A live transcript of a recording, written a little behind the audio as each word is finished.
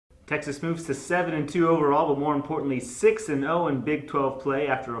Texas moves to 7-2 overall, but more importantly 6-0 in Big 12 play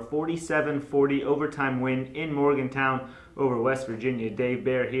after a 47-40 overtime win in Morgantown over West Virginia. Dave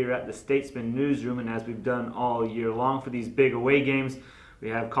Bear here at the Statesman newsroom, and as we've done all year long for these big away games, we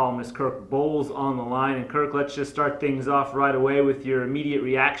have columnist Kirk Bowles on the line. And Kirk, let's just start things off right away with your immediate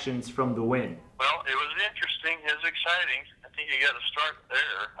reactions from the win. Well, it was interesting. It was exciting. I think you got to start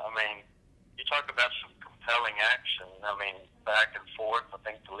there. I mean, you talk about some compelling action. I mean, back and forth. I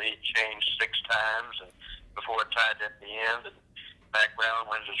think the lead changed 6 times and before it tied at the end. And Mac Brown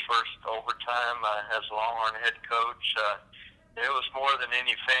wins his first overtime as Longhorn head coach. It was more than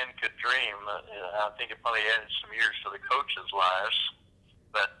any fan could dream. I think it probably added some years to the coaches' lives.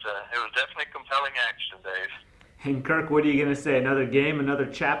 But it was definitely compelling action, Dave. And Kirk, what are you going to say? Another game, another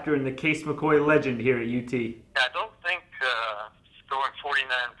chapter in the Case McCoy legend here at UT. I don't think throwing 49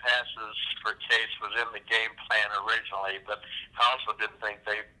 passes for Case was in the game plan originally, but I also didn't think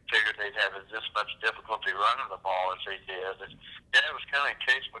they figured they'd have this much difficulty running the ball as they did. And, yeah, it was kind of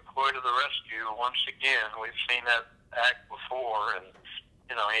Case McCoy to the rescue once again. We've seen that act before, and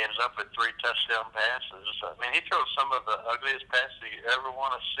he ends up with 3 touchdown passes. I mean, he throws some of the ugliest passes you ever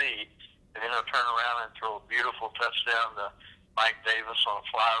want to see, and turn around and throw a beautiful touchdown to Mike Davis on a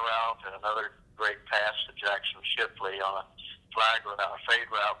fly route, and another great pass to Jackson Shipley on a flag route, a fade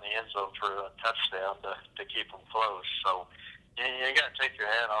route in the end zone for a touchdown to keep them close. So you got to take your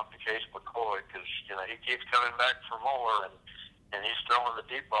hat off to Case McCoy because he keeps coming back for more, and he's throwing the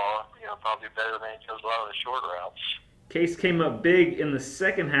deep ball probably better than he does a lot of the short routes. Case came up big in the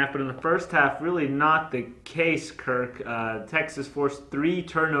second half, but in the first half, really not the case, Kirk. Texas forced 3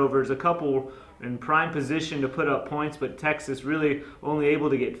 turnovers, a couple in prime position to put up points, but Texas really only able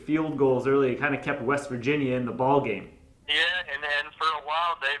to get field goals early. It kind of kept West Virginia in the ball game. Yeah, and for a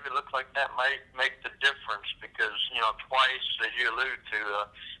while, Dave, it looked like that might make the difference because, twice, as you allude to,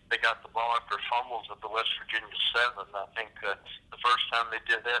 they got the ball after fumbles at the West Virginia 7. I think the first time they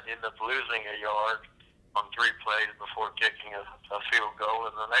did that, ended up losing a yard on 3 plays before kicking a field goal,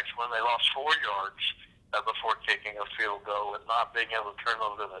 and the next one they lost 4 yards before kicking a field goal, and not being able to turn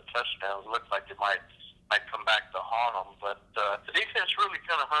those into touchdowns. It looked like it might come back to haunt them, but the defense really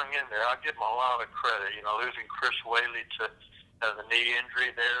kind of hung in there. I'll give them a lot of credit. Losing Chris Whaley to the knee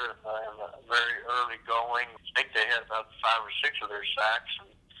injury there in the very early going. I think they had about 5 or 6 of their sacks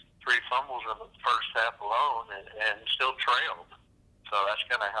and 3 fumbles in the first half alone, and still trailed. So that's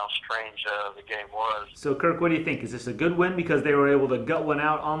kind of how strange the game was. So, Kirk, what do you think? Is this a good win because they were able to gut one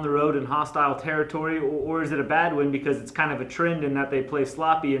out on the road in hostile territory, or is it a bad win because it's kind of a trend in that they play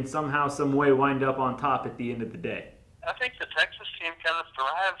sloppy and somehow, some way wind up on top at the end of the day? I think the Texas team kind of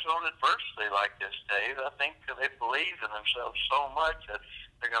thrives on adversity like this, Dave. I think they believe in themselves so much that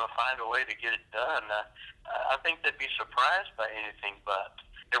they're going to find a way to get it done. I think they'd be surprised by anything, but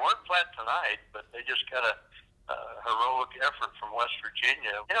they weren't flat tonight, but they just got a heroic effort from West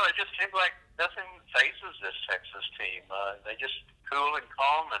Virginia. It just seems like nothing faces this Texas team. They just cool and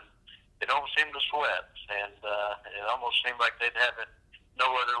calm, and they don't seem to sweat. And it almost seemed like they'd have it no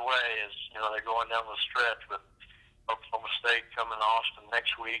other way as they're going down the stretch with Oklahoma State coming to Austin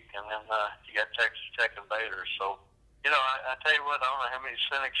next week, and then you got Texas Tech and Baylor. So I tell you what, I don't know how many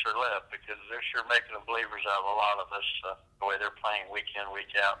cynics are left because they're sure making them believers out of a lot of us the way they're playing week in,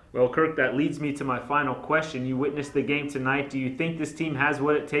 week out. Well, Kirk, that leads me to my final question. You witnessed the game tonight. Do you think this team has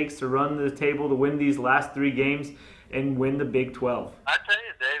what it takes to run the table to win these last 3 games and win the Big 12? I tell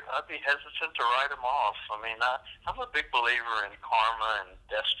you, Dave, I'd be hesitant to write them off. I mean, I'm a big believer in karma and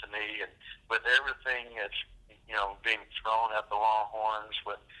destiny, and with everything that's being thrown at the Longhorns,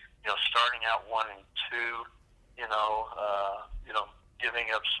 with starting out 1-2.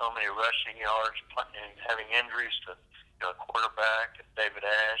 Giving up so many rushing yards, and having injuries to quarterback and David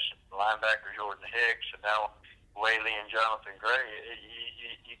Ash, and linebacker Jordan Hicks, and now Whaley and Jonathan Gray.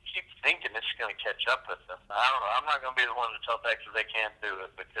 You keep thinking it's going to catch up with them. I don't know. I'm not going to be the one to tell Texas they can't do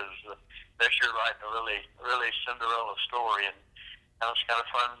it because they're sure writing a really Cinderella story, and it's kind of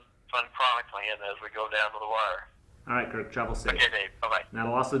fun chronicling it as we go down to the wire. All right, Kirk, travel safe. Okay, Dave. Bye-bye.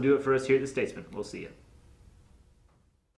 That'll also do it for us here at the Statesman. We'll see you.